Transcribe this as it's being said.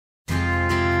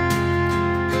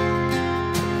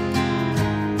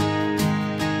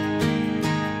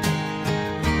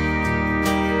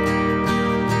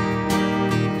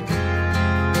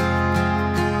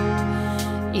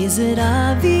Is it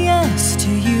obvious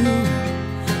to you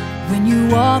when you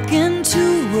walk into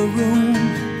a room,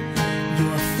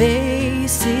 your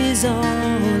face is all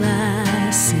I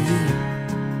see?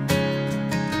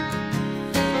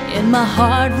 And my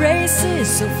heart races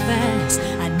so fast,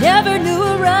 I never knew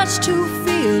a rush to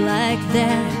feel like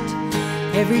that.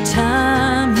 Every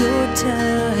time you're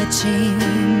touching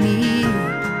me,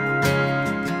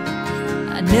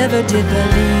 I never did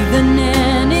believe in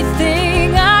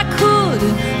anything I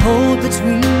couldn't hold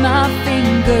between my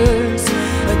fingers.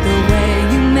 But the way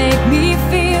you make me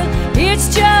feel, it's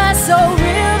just so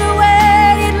real the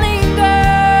way it lingers.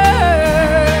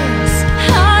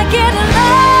 I get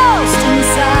lost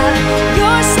inside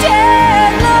your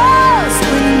stare, lost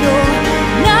when you're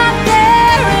not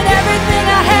there, and everything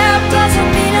I have doesn't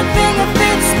mean a thing if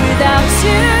it's without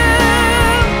you.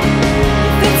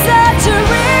 If it's such a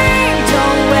ring,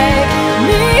 don't wake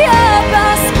me up,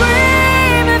 I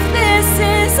scream if this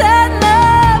isn't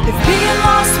love. If being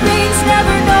lost means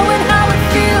never knowing how it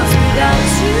feels without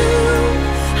you,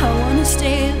 I wanna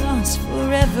stay lost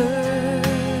forever.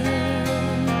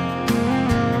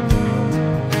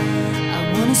 I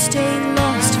wanna stay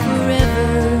lost forever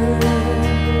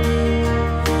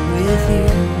with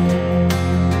you.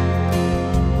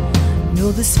 No,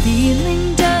 this feeling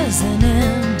doesn't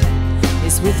end,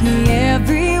 it's with me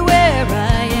everywhere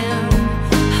I am.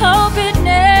 Hope it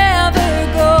never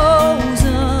goes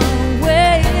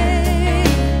away.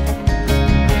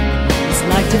 It's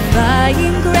like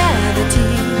defying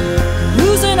gravity,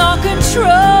 losing all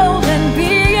control and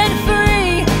being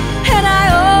free. And I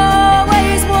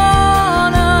always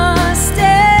wanna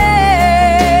stay.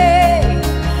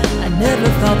 I never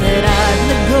thought that I'd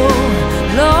let go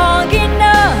long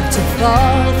enough to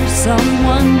fall for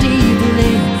someone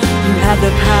deeply. You have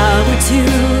the power to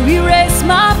erase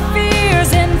my